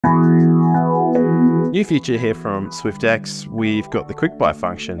New feature here from SwiftX, we've got the quick buy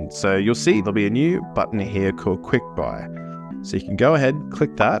function. So you'll see there'll be a new button here called quick buy. So you can go ahead,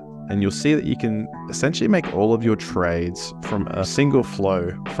 click that, and you'll see that you can essentially make all of your trades from a single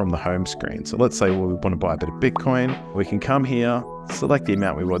flow from the home screen. So let's say we want to buy a bit of Bitcoin. We can come here, select the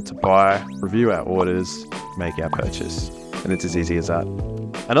amount we want to buy, review our orders, make our purchase. And it's as easy as that.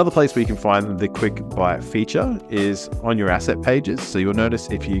 Another place where you can find the quick buy feature is on your asset pages. So you'll notice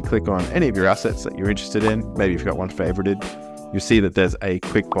if you click on any of your assets that you're interested in, maybe you've got one favorited, you'll see that there's a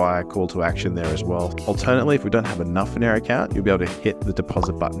quick buy call to action there as well. Alternatively, if we don't have enough in our account, you'll be able to hit the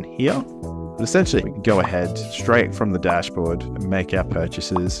deposit button here. And essentially, we can go ahead straight from the dashboard and make our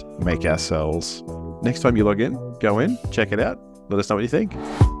purchases, make our sells. Next time you log in, go in, check it out. Let us know what you think.